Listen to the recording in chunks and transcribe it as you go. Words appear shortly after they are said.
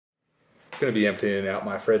Going to be emptying out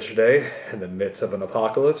my fridge today in the midst of an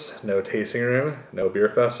apocalypse. No tasting room, no beer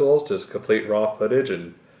festivals, just complete raw footage,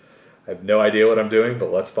 and I have no idea what I'm doing,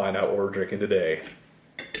 but let's find out what we're drinking today.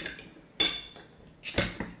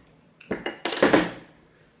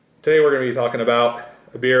 Today we're going to be talking about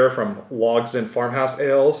a beer from Logsdon Farmhouse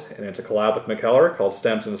Ales, and it's a collab with Mikkeller called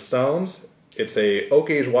Stems and Stones. It's a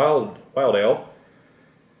oak-aged wild ale,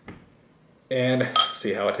 and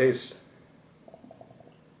see how it tastes.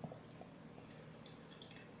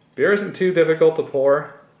 Beer isn't too difficult to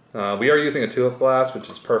pour. We are using a tulip glass, which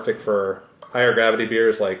is perfect for higher gravity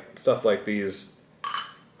beers, like stuff like these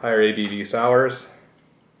higher ABV sours.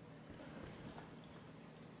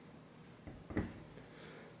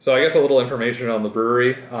 So I guess a little information on the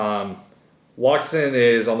brewery. Logsdon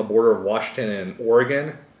is on the border of Washington and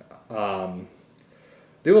Oregon.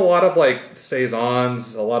 Do a lot of like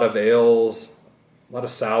saisons, a lot of ales, a lot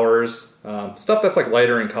of sours, stuff that's like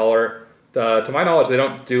lighter in color. To my knowledge, they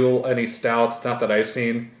don't do any stouts, not that I've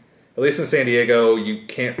seen. At least in San Diego, you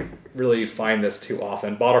can't really find this too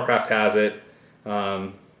often. Bottlecraft has it. A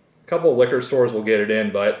couple of liquor stores will get it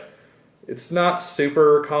in, but it's not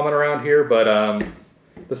super common around here. But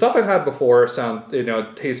the stuff I've had before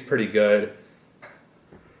tastes pretty good.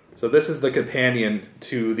 So this is the companion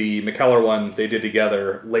to the Mikkeller one they did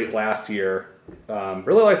together late last year.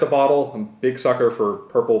 Really like the bottle. I'm a big sucker for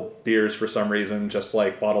purple beers for some reason, just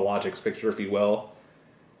like Bottle Logic's picture, if you will.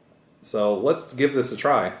 So let's give this a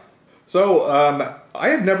try. So I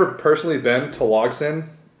had never personally been to Logsdon.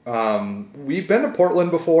 We've been to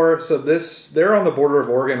Portland before, so they're on the border of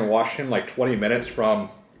Oregon and Washington, like 20 minutes from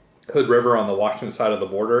Hood River on the Washington side of the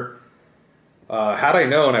border. Had I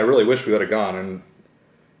known, I really wish we would have gone. And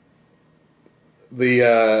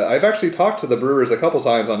I've actually talked to the brewers a couple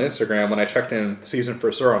times on Instagram when I checked in season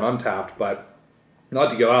for Sir on Untappd, but not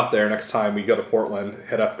to go out there next time we go to Portland,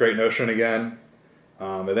 hit up Great Notion again,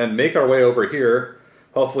 and then make our way over here.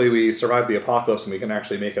 Hopefully we survive the apocalypse and we can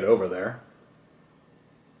actually make it over there.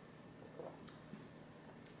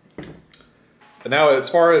 But now as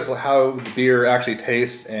far as how the beer actually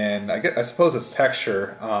tastes, and I suppose its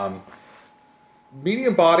texture,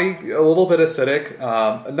 medium body, a little bit acidic,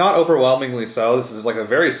 not overwhelmingly so. This is like a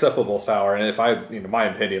very sippable sour, and in my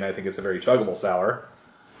opinion, I think it's a very chuggable sour.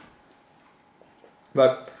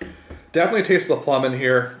 But definitely taste the plum in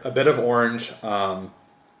here, a bit of orange.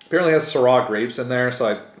 Apparently has Syrah grapes in there,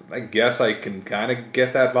 so I guess I can kind of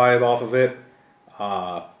get that vibe off of it.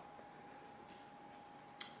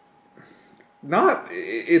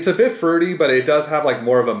 It's a bit fruity, but it does have like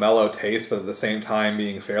more of a mellow taste, but at the same time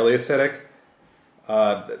being fairly acidic.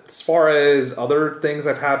 As far as other things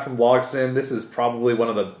I've had from Logsdon, this is probably one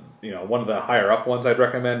of the higher up ones I'd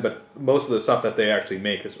recommend, but most of the stuff that they actually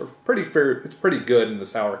make is pretty fair. It's pretty good in the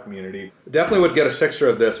sour community. Definitely would get a sixer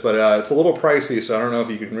of this, but it's a little pricey, so I don't know if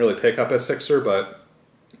you can really pick up a sixer, but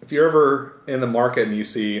if you're ever in the market and you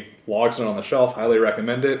see Logsdon on the shelf, highly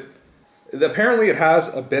recommend it. Apparently it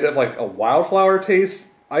has a bit of like a wildflower taste.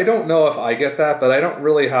 I don't know if I get that, but I don't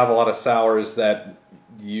really have a lot of sours that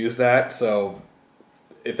use that, so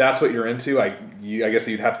if that's what you're into, I guess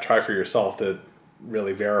you'd have to try for yourself to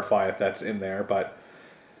really verify if that's in there. But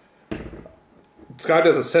described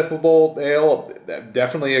as a sippable ale,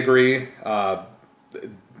 definitely agree.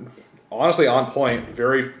 Honestly, on point.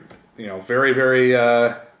 Very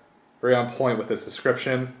on point with this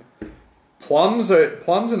description. Plums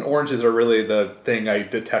and oranges are really the thing I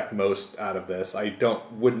detect most out of this.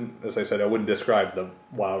 As I said, I wouldn't describe the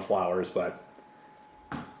wildflowers, but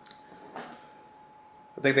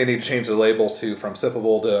I think they need to change the label from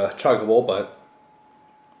sippable to chuggable, but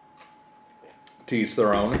to each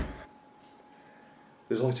their own.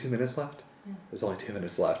 There's only 2 minutes left? Yeah. There's only 2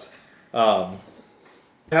 minutes left. I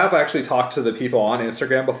have actually talked to the people on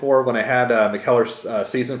Instagram before when I had Mikkeller's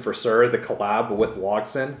Season for Sir, the collab with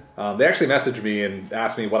Logsdon. They actually messaged me and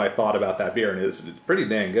asked me what I thought about that beer, and it's pretty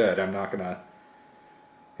dang good. I'm not gonna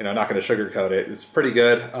sugarcoat it. It's pretty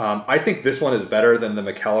good. I think this one is better than the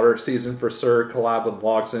Mikkeller Season for Sir collab with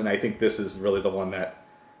Logsdon. I think this is really the one that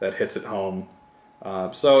hits it home.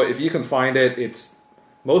 So if you can find it, it's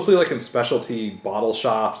mostly like in specialty bottle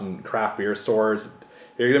shops and craft beer stores.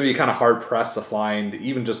 You're going to be kind of hard pressed to find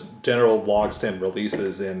even just general Logsdon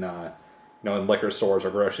releases in in liquor stores or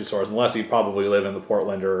grocery stores, unless you probably live in the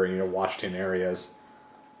Portland or Washington areas.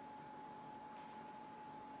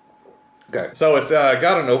 Okay, so it's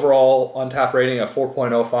got an overall Untappd rating of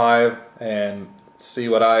 4.05, and see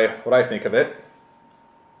what I think of it.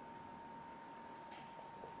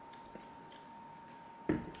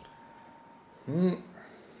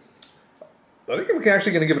 I think I'm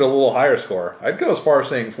actually going to give it a little higher score. I'd go as far as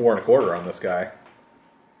saying 4.25 on this guy.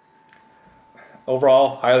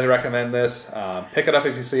 overall, highly recommend this. Pick it up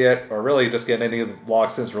if you see it, or really just get any of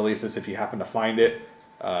Logsdon's releases if you happen to find it.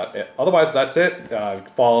 Otherwise, that's it.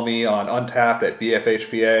 Follow me on Untappd at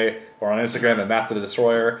BFHPA or on Instagram at Map the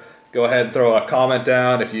Destroyer. Go ahead and throw a comment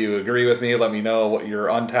down. If you agree with me, let me know what your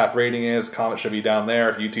Untappd rating is. Comment should be down there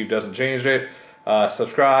if YouTube doesn't change it.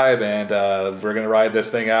 Subscribe, and we're going to ride this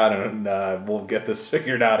thing out, and we'll get this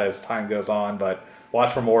figured out as time goes on. But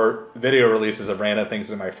watch for more video releases of random things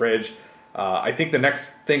in my fridge. I think the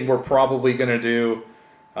next thing we're probably going to do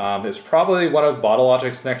is probably one of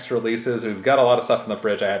BottleLogic's next releases. We've got a lot of stuff in the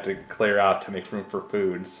fridge I had to clear out to make room for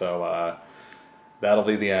food, so that'll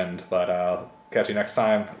be the end. But catch you next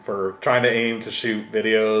time. We're trying to aim to shoot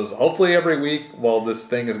videos hopefully every week while this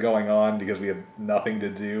thing is going on, because we have nothing to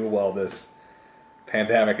do while this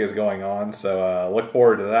pandemic is going on. So look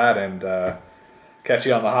forward to that, and catch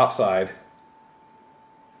you on the hop side.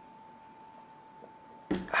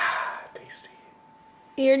 Tasty.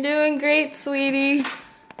 You're doing great, sweetie.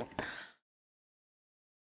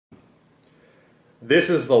 This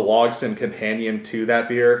is the Logsdon companion to that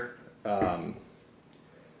beer.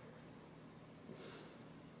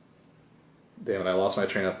 Damn it, I lost my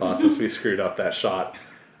train of thought since we screwed up that shot.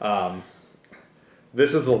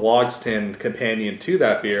 This is the Logsdon companion to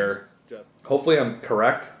that beer. Hopefully I'm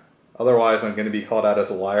correct. Otherwise I'm going to be called out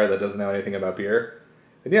as a liar that doesn't know anything about beer.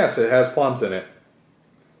 And yes, it has plums in it.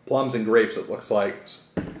 Plums and grapes, it looks like.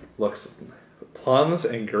 Plums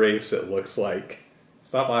and grapes, it looks like.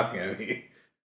 Stop laughing at me.